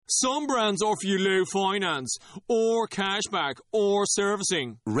Some brands offer you low finance, or cashback, or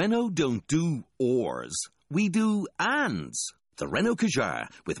servicing. Renault don't do ors. We do ands. The Renault Kadjar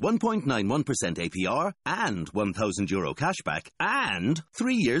with 1.91% APR and €1,000 cashback and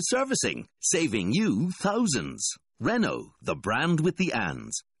 3 years servicing, saving you thousands. Renault, the brand with the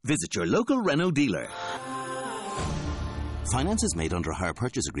ands. Visit your local Renault dealer. Finance is made under a hire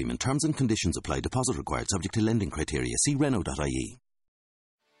purchase agreement. Terms and conditions apply. Deposit required. Subject to lending criteria. See Renault.ie.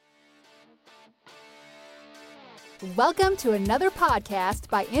 Welcome to another podcast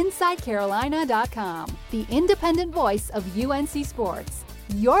by InsideCarolina.com, the independent voice of UNC Sports,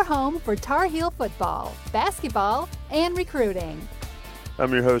 your home for Tar Heel football, basketball, and recruiting.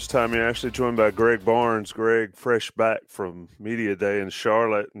 I'm your host, Tommy Ashley, joined by Greg Barnes. Greg, fresh back from Media Day in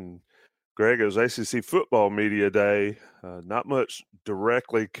Charlotte. And Greg, it was ACC Football Media Day. Not much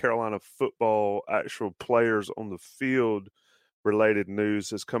directly Carolina football, actual players on the field related news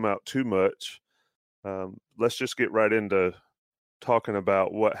has come out too much. Let's just get right into talking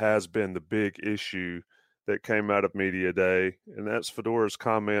about what has been the big issue that came out of Media Day, and that's Fedora's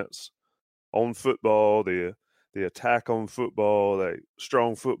comments on football, the attack on football, that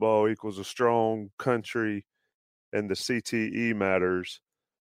strong football equals a strong country, and the CTE matters.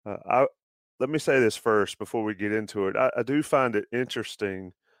 Let me say this first before we get into it. I do find it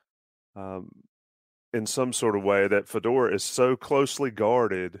interesting in some sort of way that Fedora is so closely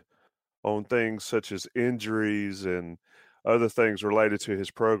guarded on things such as injuries and other things related to his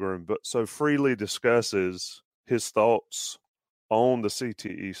program, but so freely discusses his thoughts on the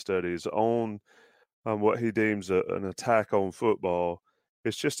CTE studies, on what he deems an attack on football.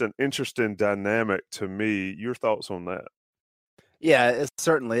 It's just an interesting dynamic to me. Your thoughts on that? Yeah, it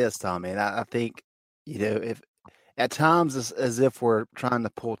certainly is, Tommy. And I think, if at times it's as if we're trying to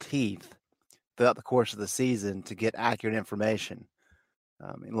pull teeth throughout the course of the season to get accurate information.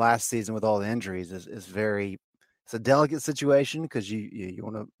 Last season with all the injuries is it's a delicate situation because you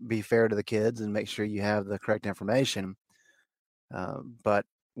want to be fair to the kids and make sure you have the correct information. But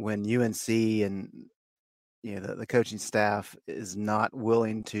when UNC and the coaching staff is not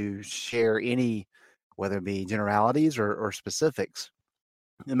willing to share any, whether it be generalities or specifics,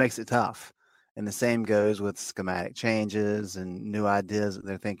 it makes it tough. And the same goes with schematic changes and new ideas that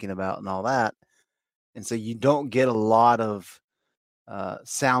they're thinking about and all that. And so you don't get a lot of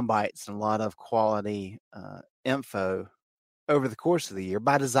sound bites and a lot of quality info over the course of the year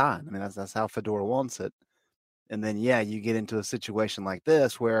by design. I mean, that's how Fedora wants it. And then, you get into a situation like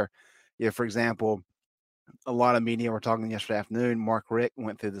this where, for example, a lot of media were talking yesterday afternoon. Mark Richt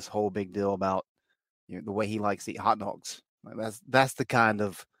went through this whole big deal about the way he likes to eat hot dogs. Like that's the kind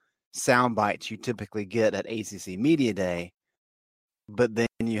of sound bites you typically get at ACC Media Day. But then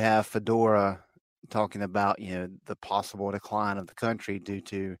you have Fedora talking about, the possible decline of the country due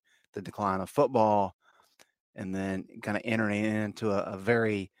to the decline of football, and then kind of entering into a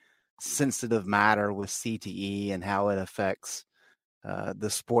very sensitive matter with CTE and how it affects the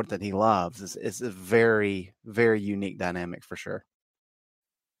sport that he loves. It's a very, very unique dynamic for sure.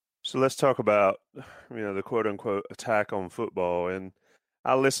 So let's talk about, the quote unquote attack on football. And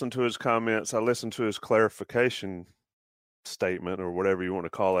I listened to his comments. I listened to his clarification statement, or whatever you want to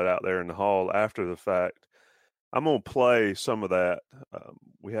call it, out there in the hall after the fact. I'm going to play some of that.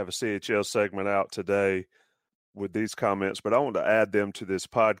 We have a CHL segment out today with these comments, but I want to add them to this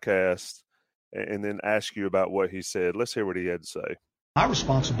podcast and then ask you about what he said. Let's hear what he had to say. My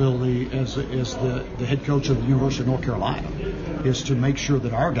responsibility as the head coach of the University of North Carolina is to make sure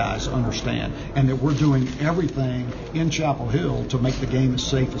that our guys understand and that we're doing everything in Chapel Hill to make the game as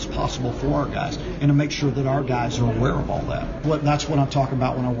safe as possible for our guys and to make sure that our guys are aware of all that. That's what I'm talking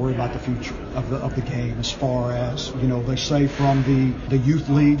about when I worry about the future of the game, as far as, they say from the youth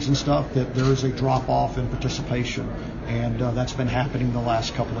leagues and stuff that there is a drop-off in participation, and that's been happening the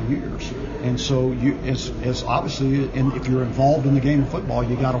last couple of years. And so you, as obviously, and if you're involved in the game of football,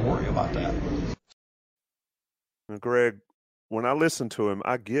 you got to worry about that. Greg, when I listen to him,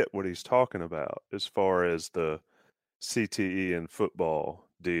 I get what he's talking about as far as the CTE and football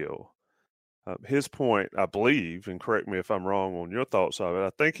deal. His point, I believe, and correct me if I'm wrong on your thoughts of it,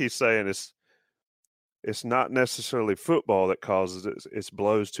 I think he's saying it's not necessarily football that causes it, it's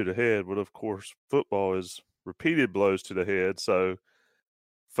blows to the head. But of course, football is repeated blows to the head. So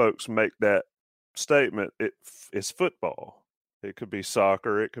folks make that statement, it's football. It could be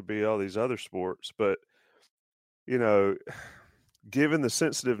soccer, it could be all these other sports. But, given the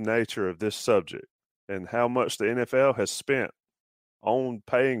sensitive nature of this subject and how much the NFL has spent on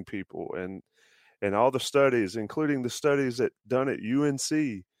paying people and all the studies, including the studies that done at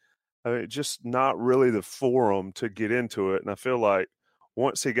UNC, I mean, just not really the forum to get into it. And I feel like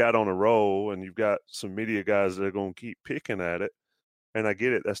once he got on a roll, and you've got some media guys that are going to keep picking at it, and I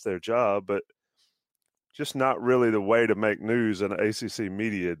get it, that's their job, but just not really the way to make news on an ACC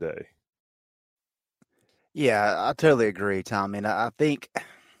media day. Yeah, I totally agree, Tom. And I think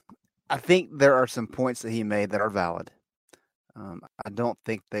there are some points that he made that are valid. I don't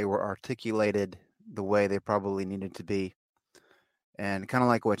think they were articulated the way they probably needed to be. And kind of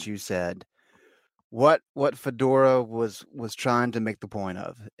like what you said, what Fedora was trying to make the point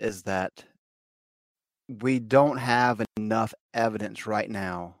of is that we don't have enough evidence right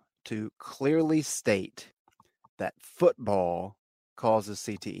now to clearly state that football causes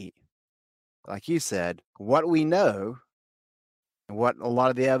CTE. Like you said, what we know and what a lot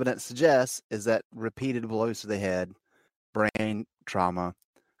of the evidence suggests is that repeated blows to the head, brain trauma,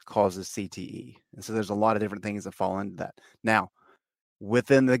 causes CTE. And so there's a lot of different things that fall into that. Now,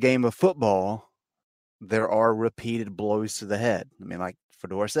 within the game of football, there are repeated blows to the head. I mean, like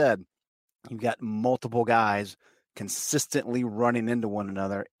Fedora said, you've got multiple guys consistently running into one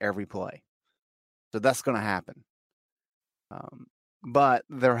another every play. So that's going to happen. But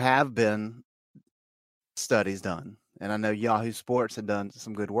there have been studies done, and I know Yahoo Sports had done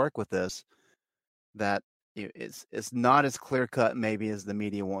some good work with this, that it's not as clear-cut maybe as the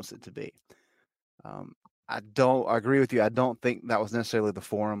media wants it to be. I agree with you. I don't think that was necessarily the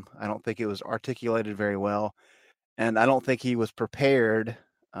forum. I don't think it was articulated very well, and I don't think he was prepared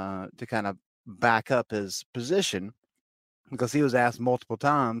to kind of back up his position, because he was asked multiple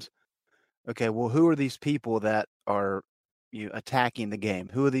times, okay, well, who are these people that are attacking the game?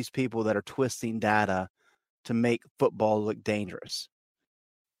 Who are these people that are twisting data to make football look dangerous?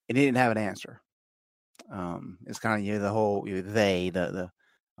 And he didn't have an answer. It's kind of the whole the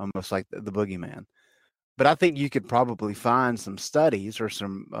almost like the boogeyman. But I think you could probably find some studies or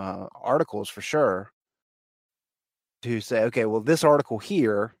some articles for sure to say, okay, well, this article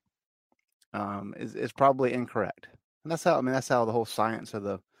here is probably incorrect. And that's how the whole science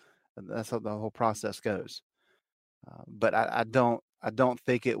of that's how the whole process goes. But I don't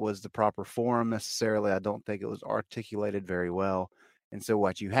think it was the proper forum necessarily. I don't think it was articulated very well. And so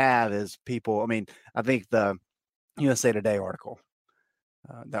what you have is people, I mean, I think the USA Today article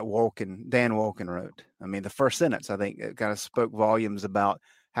that Dan Wolken wrote, I mean, the first sentence, I think it kind of spoke volumes about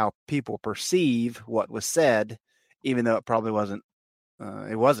how people perceive what was said, even though it probably wasn't,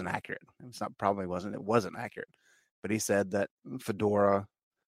 it wasn't accurate. It wasn't accurate. But he said that Fedora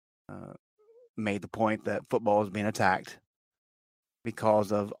made the point that football was being attacked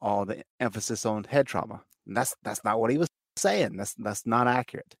because of all the emphasis on head trauma. And that's not what he was saying. That's not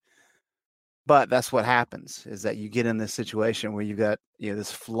accurate. But that's what happens, is that you get in this situation where you've got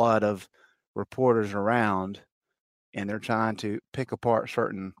this flood of reporters around, and they're trying to pick apart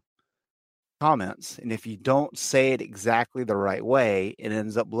certain comments. And if you don't say it exactly the right way, it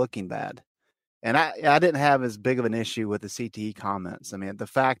ends up looking bad. And I didn't have as big of an issue with the CTE comments. I mean, the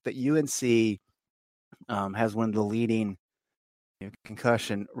fact that UNC has one of the leading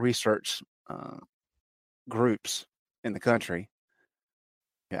concussion research groups in the country,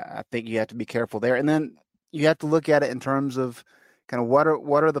 I think you have to be careful there. And then you have to look at it in terms of kind of what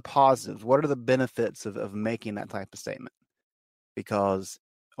are the positives, what are the benefits of making that type of statement? Because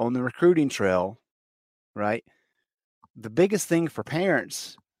on the recruiting trail, right, the biggest thing for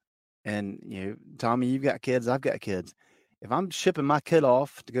parents, and Tommy, you've got kids, I've got kids. If I'm shipping my kid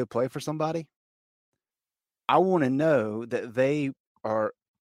off to go play for somebody, I want to know that they are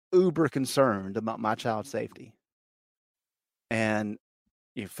uber concerned about my child's safety. And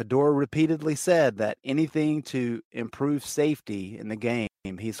Fedora repeatedly said that anything to improve safety in the game,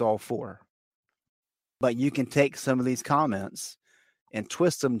 he's all for. But you can take some of these comments and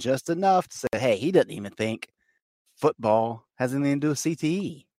twist them just enough to say, hey, he doesn't even think football has anything to do with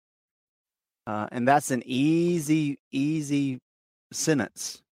CTE. And that's an easy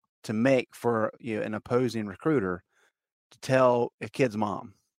sentence to make for an opposing recruiter to tell a kid's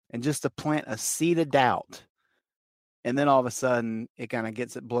mom, and just to plant a seed of doubt. And then all of a sudden it kind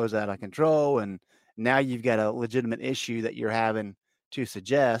of blows out of control. And now you've got a legitimate issue that you're having to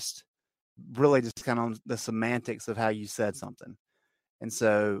suggest, really just kind of on the semantics of how you said something. And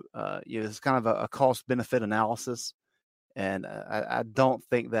so, it's kind of a cost benefit analysis. And I don't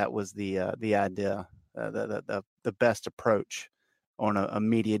think that was the idea, the best approach on a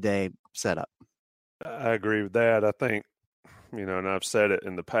media day setup. I agree with that. I think, and I've said it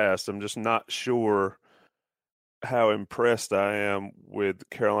in the past, I'm just not sure how impressed I am with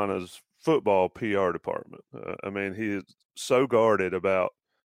Carolina's football PR department. I mean, he is so guarded about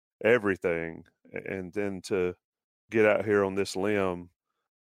everything, and then to get out here on this limb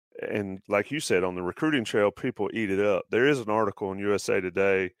And like you said, on the recruiting trail, people eat it up. There is an article in USA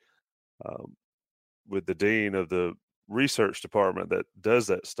Today with the dean of the research department that does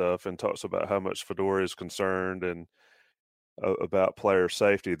that stuff and talks about how much Fedora is concerned and about player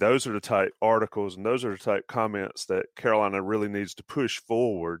safety. Those are the type articles and those are the type comments that Carolina really needs to push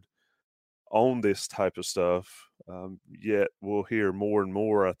forward on this type of stuff. Yet we'll hear more and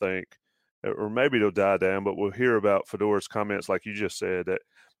more, I think, or maybe it'll die down, but we'll hear about Fedora's comments, like you just said, that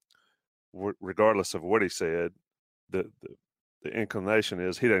regardless of what he said, the inclination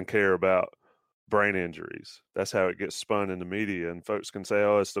is he doesn't care about brain injuries. That's how it gets spun in the media, and folks can say,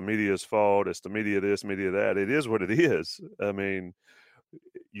 oh, it's the media's fault, it's the media this, media that. It is what it is. I mean,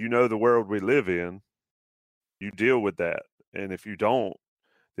 you know the world we live in, you deal with that, and if you don't,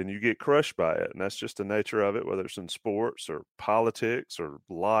 then you get crushed by it, and that's just the nature of it, whether it's in sports or politics or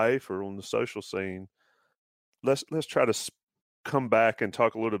life or on the social scene. Let's try to come back and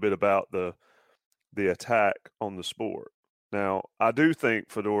talk a little bit about the attack on the sport. Now, I do think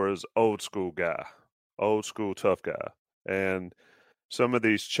Fedora's old school guy, old school tough guy. And some of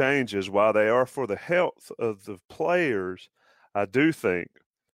these changes, while they are for the health of the players, I do think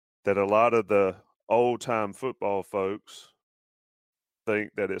that a lot of the old-time football folks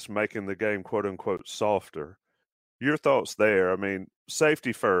think that it's making the game, quote-unquote, softer. Your thoughts there? I mean,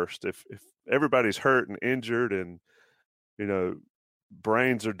 safety first. If everybody's hurt and injured and, you know,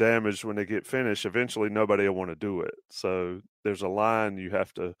 brains are damaged when they get finished, eventually nobody will want to do it. So there's a line you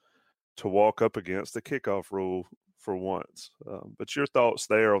have to walk up against, the kickoff rule for once. But your thoughts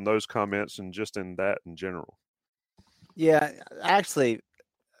there on those comments and just in that in general? Yeah, actually,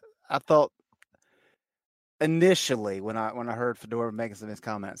 I thought initially when I heard Fedora making some of his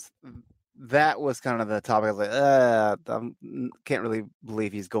comments, that was kind of the topic. I was like, I can't really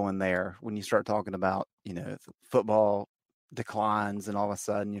believe he's going there when you start talking about, you know, football declines and all of a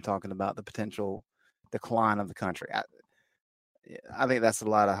sudden you're talking about the potential decline of the country. I think that's a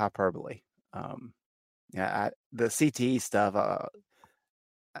lot of hyperbole. The CTE stuff,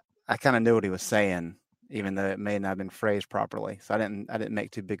 I kind of knew what he was saying, even though it may not have been phrased properly. So I didn't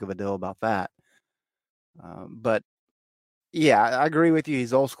make too big of a deal about that. But yeah, I agree with you.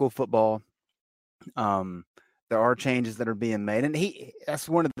 He's old school football. There are changes that are being made, and that's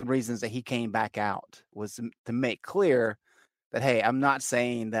one of the reasons that he came back out, was to make clear that, hey, I'm not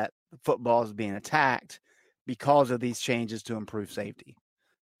saying that football is being attacked because of these changes to improve safety.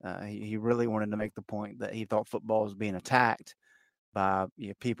 He really wanted to make the point that he thought football was being attacked by, you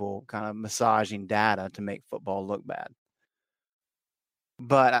know, people kind of massaging data to make football look bad.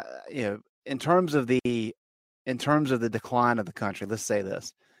 But you know, in terms of the decline of the country, let's say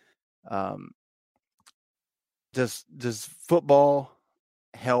this: does football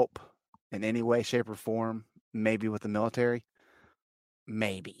help in any way, shape, or form? Maybe with the military,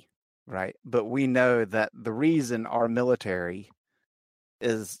 maybe, right? But we know that the reason our military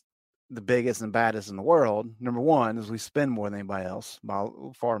is the biggest and baddest in the world, number one, is we spend more than anybody else by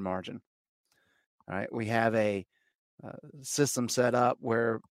a far margin. All right, we have a system set up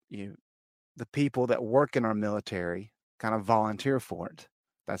where the people that work in our military kind of volunteer for it.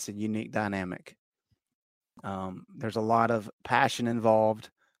 That's a unique dynamic. There's a lot of passion involved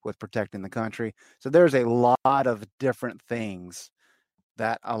with protecting the country. So there's a lot of different things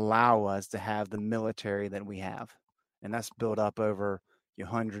that allow us to have the military that we have. And that's built up over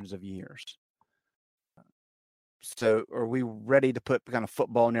hundreds of years. So are we ready to put kind of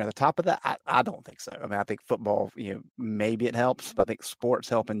football near the top of that? I don't think so. I mean, I think football, maybe it helps, but I think sports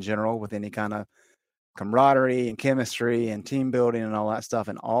help in general with any kind of camaraderie and chemistry and team building and all that stuff.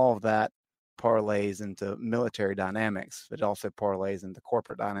 And all of that parlays into military dynamics. It also parlays into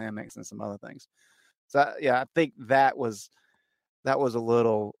corporate dynamics and some other things. So yeah, I think that was a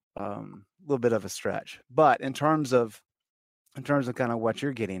little bit of a stretch. But in terms of kind of what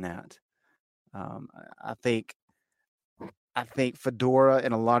you're getting at, I think Fedora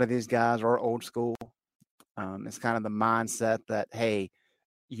and a lot of these guys are old school. It's kind of the mindset that, hey,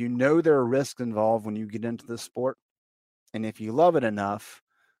 there are risks involved when you get into the sport, and if you love it enough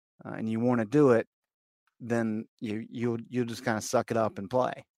and you want to do it, then you'll just kind of suck it up and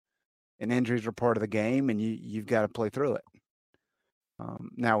play. And injuries are part of the game, and you've got to play through it.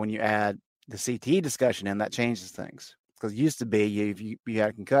 Now, when you add the CTE discussion in, that changes things. Because it used to be, if you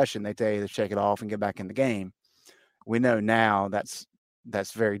had a concussion, they tell you to shake it off and get back in the game. We know now that's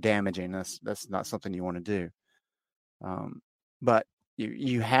very damaging. That's not something you want to do. But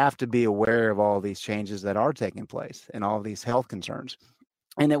you have to be aware of all these changes that are taking place and all these health concerns.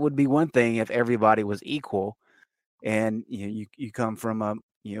 And it would be one thing if everybody was equal, and you come from a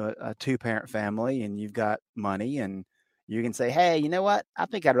two-parent family and you've got money and you can say, hey, you know what? I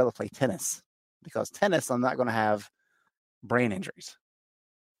think I'd rather play tennis because tennis, I'm not going to have brain injuries.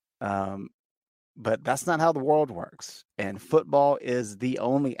 But that's not how the world works. And football is the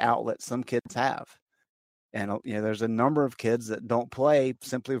only outlet some kids have. And, there's a number of kids that don't play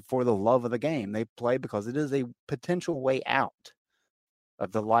simply for the love of the game. They play because it is a potential way out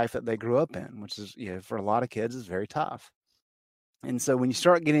of the life that they grew up in, which is, for a lot of kids is very tough. And so when you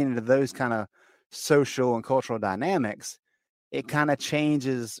start getting into those kind of social and cultural dynamics, it kind of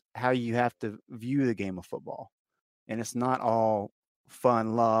changes how you have to view the game of football. And it's not all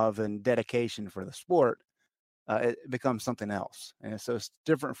fun, love, and dedication for the sport. It becomes something else. And so it's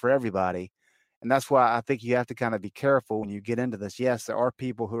different for everybody. And that's why I think you have to kind of be careful when you get into this. Yes, there are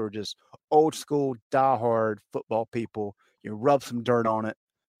people who are just old school, diehard football people. You rub some dirt on it,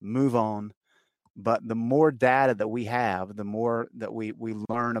 move on. But the more data that we have, the more that we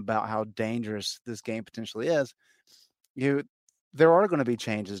learn about how dangerous this game potentially is, there are going to be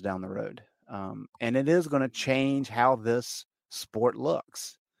changes down the road. And it is going to change how this sport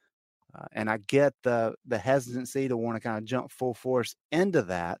looks. And I get the hesitancy to want to kind of jump full force into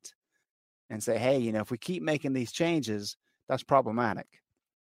that and say, hey, if we keep making these changes, that's problematic.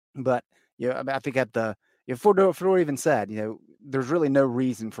 But, I think Fedora even said, there's really no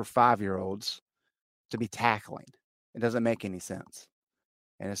reason for 5-year-olds to be tackling. It doesn't make any sense.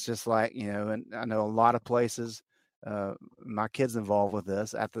 And it's just like, and I know a lot of places, my kids involved with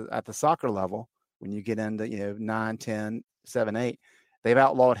this at the soccer level, when you get into, 9, 10, 7, 8, they've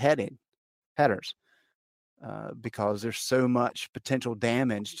outlawed headers because there's so much potential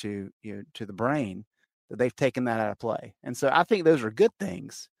damage to the brain that they've taken that out of play. And so I think those are good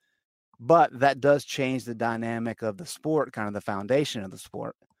things, but that does change the dynamic of the sport, kind of the foundation of the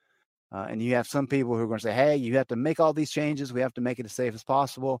sport. And you have some people who are going to say, hey, you have to make all these changes. We have to make it as safe as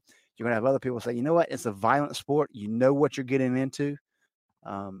possible. You're going to have other people say, you know what? It's a violent sport. You know what you're getting into.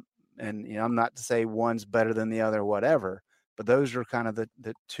 And, I'm not to say one's better than the other or whatever, but those are kind of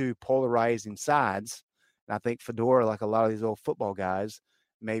the two polarizing sides. And I think Fedora, like a lot of these old football guys,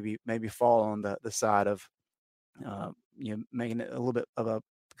 maybe fall on the side of, making it a little bit of a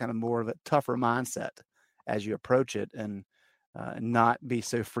kind of more of a tougher mindset as you approach it, and not be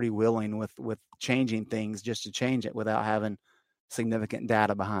so freewheeling with changing things just to change it without having significant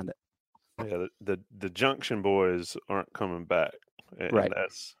data behind it. Yeah, the Junction Boys aren't coming back, and right.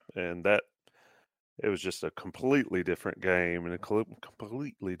 That it was just a completely different game and a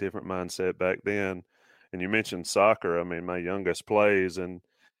completely different mindset back then. And you mentioned soccer. I mean, my youngest plays, and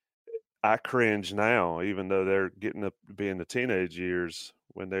I cringe now, even though they're getting up to be in the teenage years,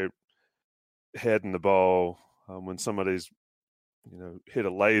 when they're heading the ball, when somebody's hit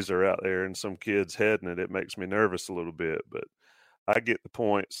a laser out there and some kid's heading it, it makes me nervous a little bit. But I get the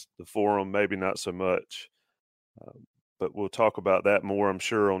points. The forum, maybe not so much. But we'll talk about that more, I'm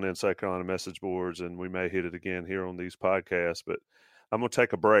sure, on Inside Carolina message boards, and we may hit it again here on these podcasts. But I'm going to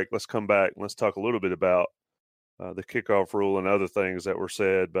take a break. Let's come back and let's talk a little bit about the kickoff rule and other things that were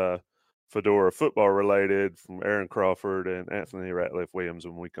said by Fedora football related from Aaron Crawford and Anthony Ratliff Williams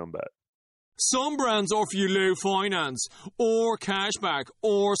when we come back. Some brands offer you low finance, or cashback,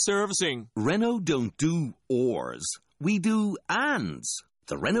 or servicing. Renault don't do ors. We do ands.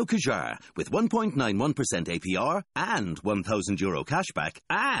 The Renault Kadjar with 1.91% APR and €1,000 cashback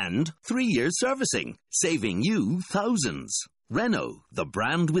and 3 years servicing, saving you thousands. Renault, the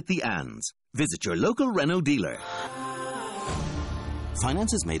brand with the ands. Visit your local Renault dealer.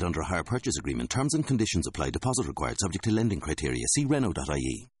 Finance is made under a hire purchase agreement. Terms and conditions apply. Deposit required. Subject to lending criteria. See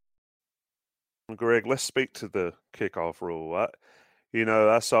Renault.ie. Greg, let's speak to the kickoff rule.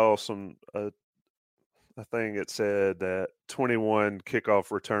 I saw a thing that said that 21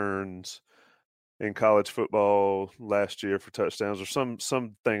 kickoff returns in college football last year for touchdowns, or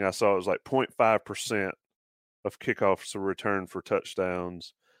something I saw. It was like 0.5% of kickoffs were returned for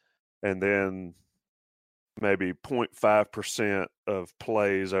touchdowns, and then maybe 0.5% of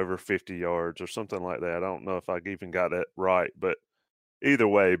plays over 50 yards or something like that. I don't know if I even got that right, but either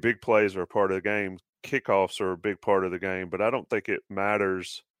way, big plays are a part of the game. Kickoffs are a big part of the game, but I don't think it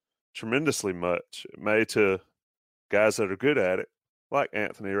matters tremendously much. It may to guys that are good at it, like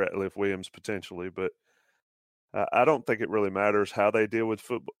Anthony Ratliff Williams potentially, but I don't think it really matters how they deal with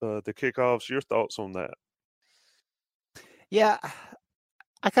football, the kickoffs. Your thoughts on that? Yeah,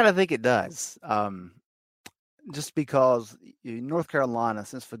 I kind of think it does. Just because North Carolina,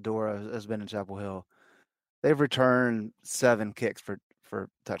 since Fedora has been in Chapel Hill, they've returned 7 kicks for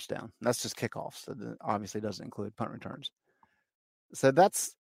touchdown. That's just kickoffs. So that obviously doesn't include punt returns. So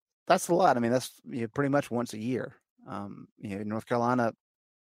that's a lot. I mean, that's pretty much once a year. North Carolina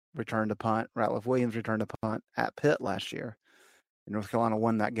returned a punt. Ratliff Williams returned a punt at Pitt last year. And North Carolina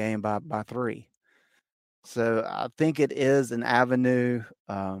won that game by 3. So I think it is an avenue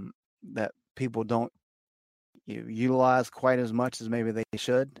that people don't utilize quite as much as maybe they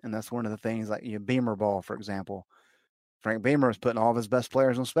should. And that's one of the things, like Beamer ball, for example. Frank Beamer is putting all of his best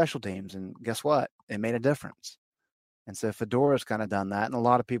players on special teams. And guess what? It made a difference. And so Fedora's kind of done that. And a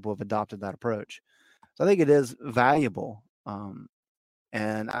lot of people have adopted that approach. So I think it is valuable.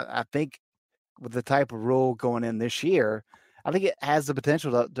 And I think with the type of rule going in this year, I think it has the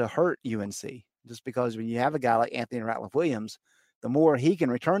potential to hurt UNC, just because when you have a guy like Anthony Ratliff Williams, the more he can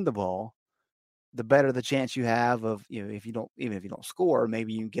return the ball, the better the chance you have of, if you don't score,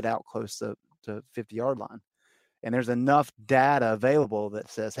 maybe you can get out close to 50-yard line. And there's enough data available that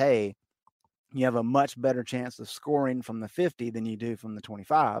says, hey, you have a much better chance of scoring from the 50 than you do from the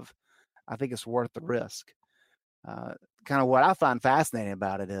 25. I think it's worth the risk. Kind of what I find fascinating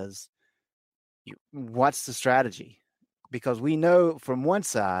about it is, what's the strategy? Because we know from one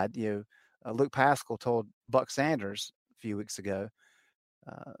side, Luke Pascal told Buck Sanders a few weeks ago,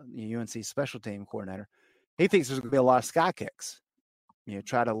 UNC special team coordinator, he thinks there's going to be a lot of sky kicks.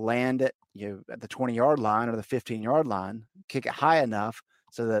 Try to land it, at the 20-yard line or the 15-yard line, kick it high enough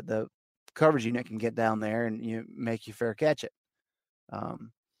so that the coverage unit can get down there and make you fair catch it.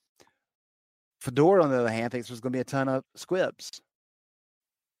 Fedora, on the other hand, thinks there's going to be a ton of squibs.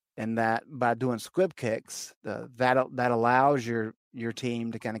 And that by doing squib kicks, that allows your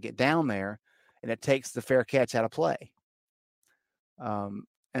team to kind of get down there, and it takes the fair catch out of play.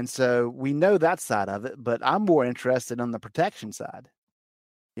 And so we know that side of it, but I'm more interested on the protection side.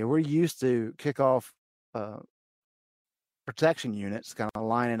 We're used to kickoff protection units kind of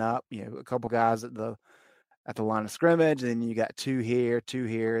lining up, a couple guys at the line of scrimmage, and then you got 2 here,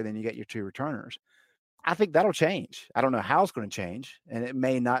 then you got your 2 returners. I think that'll change. I don't know how it's going to change, and it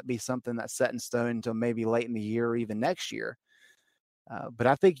may not be something that's set in stone until maybe late in the year or even next year. But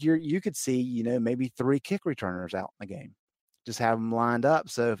I think you could see, maybe 3 kick returners out in the game. Just have them lined up,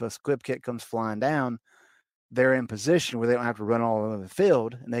 so if a squib kick comes flying down, they're in position where they don't have to run all over the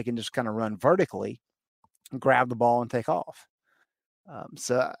field, and they can just kind of run vertically, grab the ball, and take off.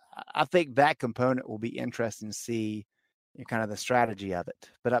 So I think that component will be interesting to see, kind of the strategy of it.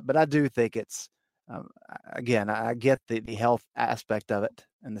 But I do think it's, again, I get the health aspect of it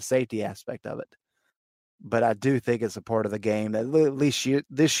and the safety aspect of it, but I do think it's a part of the game that at least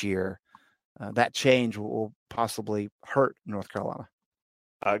this year, that change will possibly hurt North Carolina.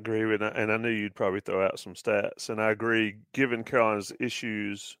 I agree with that, and I knew you'd probably throw out some stats, and I agree, given Carolina's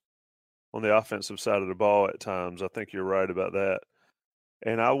issues on the offensive side of the ball at times, I think you're right about that.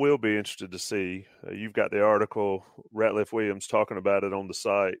 And I will be interested to see, you've got the article, Ratliff Williams talking about it on the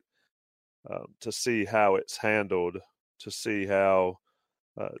site, to see how it's handled, to see how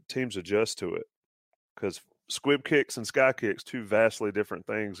teams adjust to it. Because squib kicks and sky kicks, 2 vastly different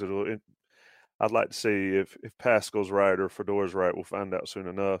things. I'd like to see if Pascal's right or Fedora's right. We'll find out soon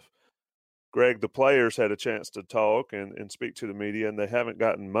enough. Greg, the players had a chance to talk and speak to the media, and they haven't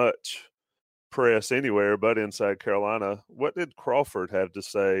gotten much press anywhere but inside Carolina. What did Crawford have to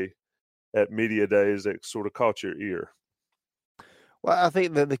say at media days that sort of caught your ear? Well, I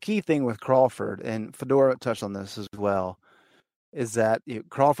think the key thing with Crawford, and Fedora touched on this as well, is that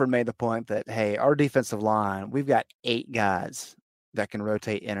Crawford made the point that, hey, our defensive line, we've got 8 guys that can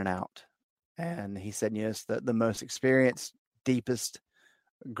rotate in and out. And he said, it's the most experienced, deepest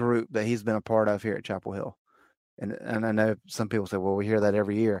group that he's been a part of here at Chapel Hill. And I know some people say, well, we hear that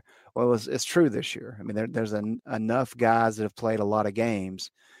every year. Well, it's true this year. I mean, there's enough guys that have played a lot of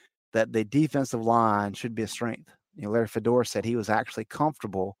games that the defensive line should be a strength. Larry Fedora said he was actually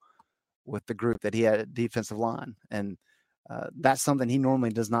comfortable with the group that he had at defensive line. And that's something he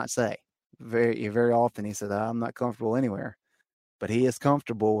normally does not say. Very, very often he said, I'm not comfortable anywhere. But he is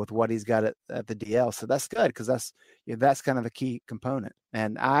comfortable with what he's got at the DL. So that's good, because that's kind of a key component.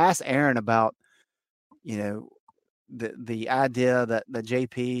 And I asked Aaron about, the idea that the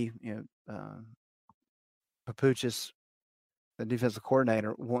JP, Papuchis, the defensive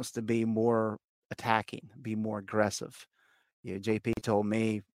coordinator, wants to be more attacking, be more aggressive. JP told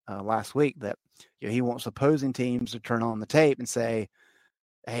me last week that he wants opposing teams to turn on the tape and say,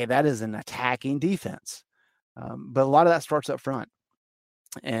 hey, that is an attacking defense. But a lot of that starts up front.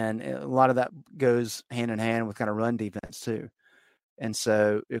 And a lot of that goes hand in hand with kind of run defense too. And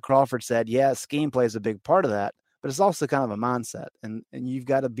so Crawford said, yeah, scheme plays a big part of that, but it's also kind of a mindset. And you've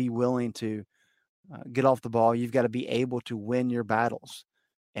got to be willing to get off the ball. You've got to be able to win your battles.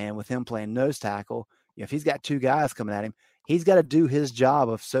 And with him playing nose tackle, if he's got 2 guys coming at him, he's got to do his job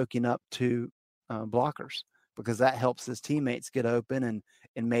of soaking up 2 blockers, because that helps his teammates get open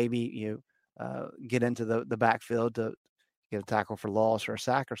and maybe get into the backfield to get a tackle for loss or a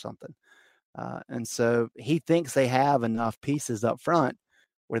sack or something. And so he thinks they have enough pieces up front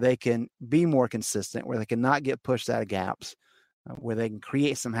where they can be more consistent, where they can not get pushed out of gaps, where they can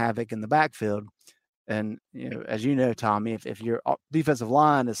create some havoc in the backfield. And, as you know, Tommy, if your defensive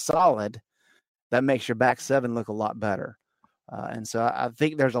line is solid, that makes your back seven look a lot better. And so I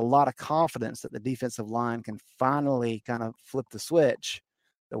think there's a lot of confidence that the defensive line can finally kind of flip the switch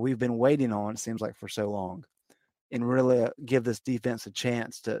that we've been waiting on, it seems like, for so long, and really give this defense a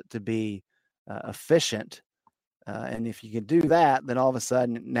chance to be efficient. And if you can do that, then all of a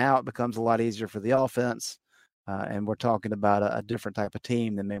sudden now it becomes a lot easier for the offense. And we're talking about a different type of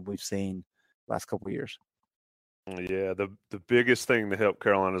team than maybe we've seen last couple of years. Yeah, the biggest thing to help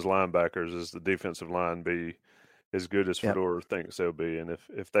Carolina's linebackers is the defensive line be as good as Fedora thinks they'll be. And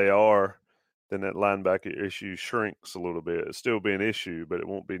if they are, then that linebacker issue shrinks a little bit. It'll still be an issue, but it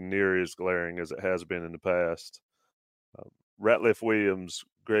won't be near as glaring as it has been in the past. Ratliff Williams,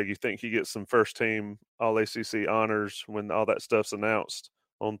 Greg, you think he gets some first-team All-ACC honors when all that stuff's announced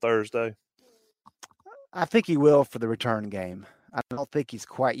on Thursday? I think he will for the return game. I don't think he's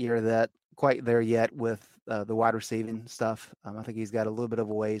quite there yet with the wide receiving stuff. I think he's got a little bit of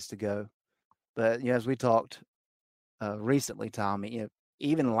a ways to go. But as we talked recently, Tommy,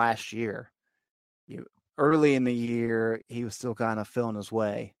 even last year, early in the year he was still kind of feeling his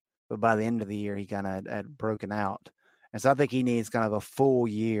way, but by the end of the year he kind of had broken out. And so I think he needs kind of a full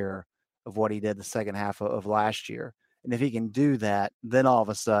year of what he did the second half of last year. And if he can do that, then all of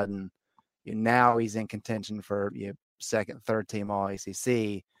a sudden, now he's in contention for second, third team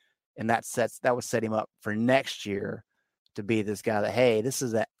All-ACC. And that would set him up for next year to be this guy that, hey, this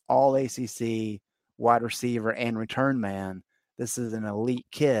is an All-ACC wide receiver and return man. This is an elite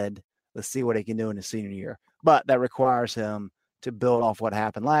kid. Let's see what he can do in his senior year. But that requires him to build off what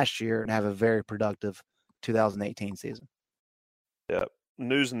happened last year and have a very productive 2018 season. Yeah.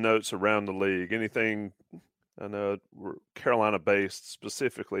 News and notes around the league. Anything, I know we're Carolina-based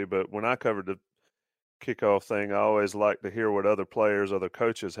specifically, but when I covered the kickoff thing, I always like to hear what other players, other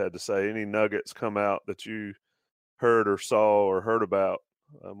coaches had to say. Any nuggets come out that you heard or saw or heard about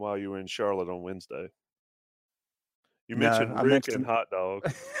while you were in Charlotte on Wednesday? You mentioned Rick and hot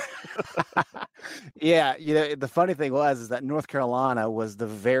dog. Yeah, the funny thing is that North Carolina was the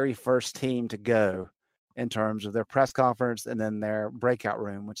very first team to go in terms of their press conference and then their breakout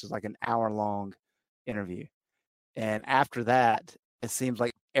room, which is like an hour-long interview. And after that, it seems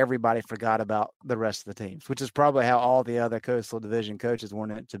like everybody forgot about the rest of the teams, which is probably how all the other Coastal Division coaches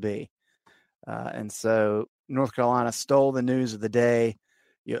wanted it to be. And so North Carolina stole the news of the day,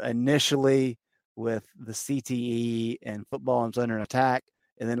 initially with the CTE and football is under attack.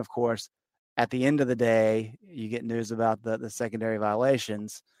 And then, of course, at the end of the day, you get news about the secondary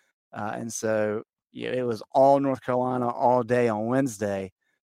violations. And so it was all North Carolina all day on Wednesday.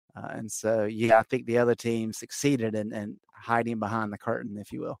 And so, I think the other team succeeded in hiding behind the curtain,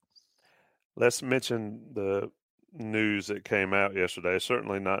 if you will. Let's mention the news that came out yesterday.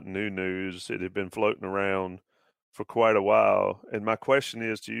 Certainly not new news. It had been floating around for quite a while. And my question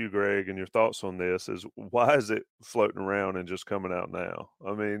is to you, Greg, and your thoughts on this is, why is it floating around and just coming out now?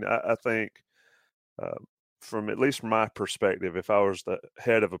 I mean, I think from at least my perspective, if I was the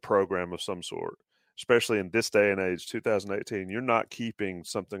head of a program of some sort, especially in this day and age, 2018, you're not keeping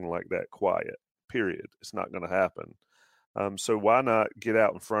something like that quiet, period. It's not going to happen. So why not get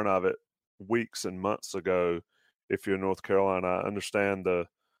out in front of it weeks and months ago if you're North Carolina? I understand the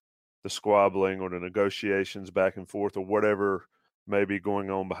squabbling or the negotiations back and forth or whatever may be going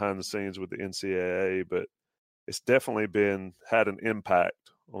on behind the scenes with the NCAA, but it's definitely had an impact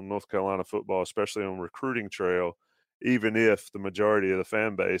on North Carolina football, especially on recruiting trail, even if the majority of the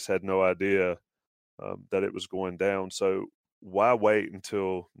fan base had no idea that it was going down. So why wait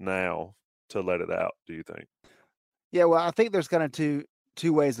until now to let it out, do you think? Yeah, well, I think there's kind of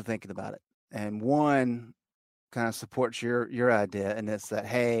two ways of thinking about it. And one kind of supports your idea, and it's that,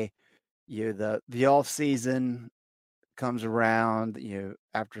 hey, the off season comes around,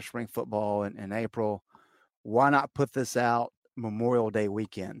 after spring football in April. Why not put this out Memorial Day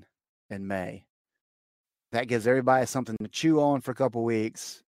weekend in May? That gives everybody something to chew on for a couple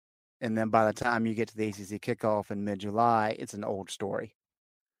weeks. And then by the time you get to the ACC kickoff in mid-July, it's an old story.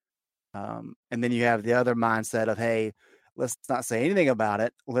 And then you have the other mindset of, hey, let's not say anything about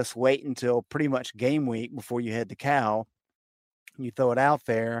it. Let's wait until pretty much game week before you head to Cal. You throw it out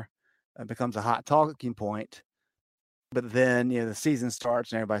there. It becomes a hot talking point. But then, the season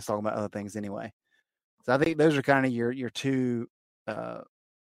starts and everybody's talking about other things anyway. So I think those are kind of your two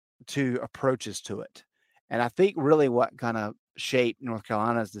approaches to it. And I think really what kind of shape North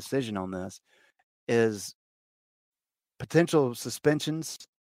Carolina's decision on this is potential suspensions.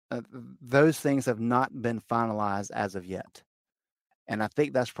 Those things have not been finalized as of yet. And I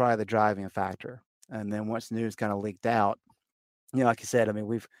think that's probably the driving factor. And then once news kind of leaked out, like you said, I mean,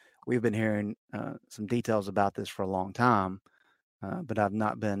 we've been hearing some details about this for a long time, but I've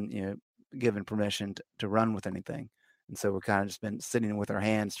not been, given permission to run with anything. And so we're kind of just been sitting with our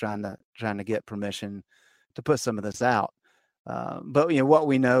hands trying to get permission to put some of this out. But what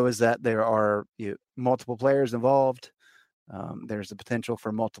we know is that there are multiple players involved. There's the potential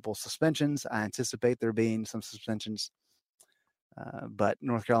for multiple suspensions. I anticipate there being some suspensions. But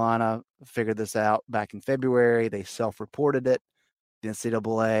North Carolina figured this out back in February. They self-reported it. The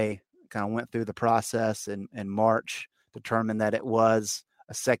NCAA kind of went through the process in March, determined that it was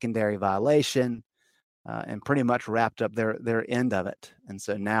a secondary violation, and pretty much wrapped up their end of it. And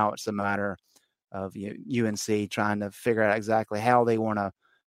so now it's a matter of UNC trying to figure out exactly how they want to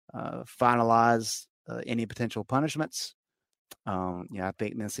finalize any potential punishments. I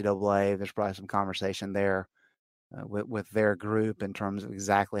think the NCAA, there's probably some conversation there with their group in terms of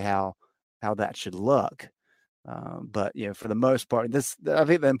exactly how that should look. But for the most part, I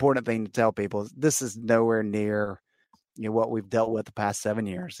think the important thing to tell people is this is nowhere near what we've dealt with the past 7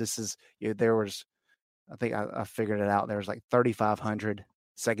 years. This is there was, I think I figured it out. There was like 3,500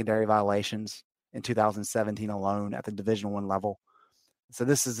 secondary violations in 2017 alone at the Division I level. So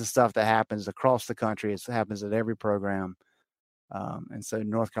this is the stuff that happens across the country. It happens at every program. And so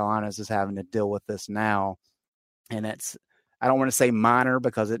North Carolina is just having to deal with this now. And I don't want to say minor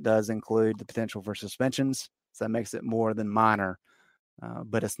because it does include the potential for suspensions. So that makes it more than minor.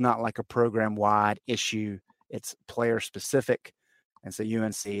 But it's not like a program-wide issue. It's player-specific. And so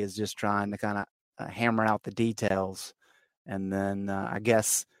UNC is just trying to kind of hammer out the details. And then I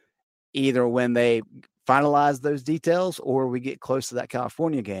guess either when they finalize those details or we get close to that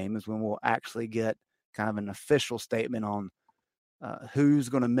California game is when we'll actually get kind of an official statement on who's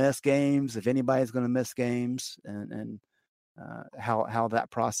going to miss games, if anybody's going to miss games, and how that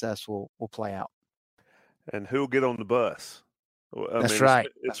process will play out. And who'll get on the bus? That's right.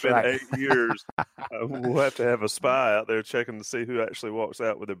 It's been 8 years. We'll have to have a spy out there checking to see who actually walks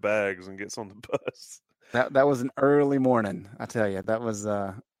out with their bags and gets on the bus. That was an early morning, I tell you. That was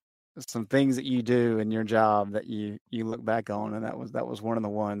some things that you do in your job that you look back on, and that was one of the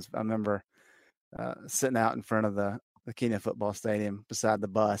ones. I remember sitting out in front of the Kenan football stadium beside the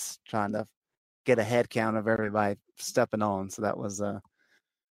bus trying to get a head count of everybody stepping on. So that was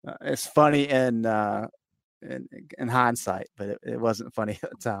it's funny in hindsight, but it wasn't funny at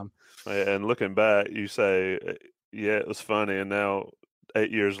the time. And looking back, you say, yeah, it was funny. And now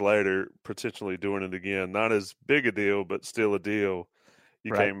 8 years later, potentially doing it again, not as big a deal, but still a deal.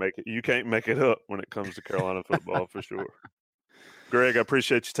 You Right. can't make it. You can't make it up when it comes to Carolina football for sure. Greg, I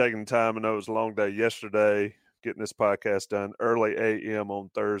appreciate you taking the time. I know it was a long day yesterday, getting this podcast done early 8 a.m. on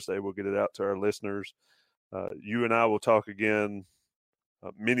Thursday. We'll get it out to our listeners. You and I will talk again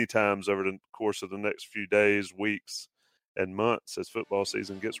many times over the course of the next few days, weeks, and months as football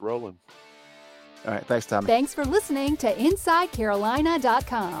season gets rolling. All right. Thanks, Tommy. Thanks for listening to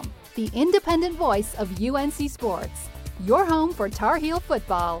InsideCarolina.com, the independent voice of UNC Sports, your home for Tar Heel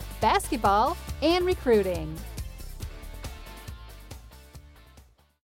football, basketball, and recruiting.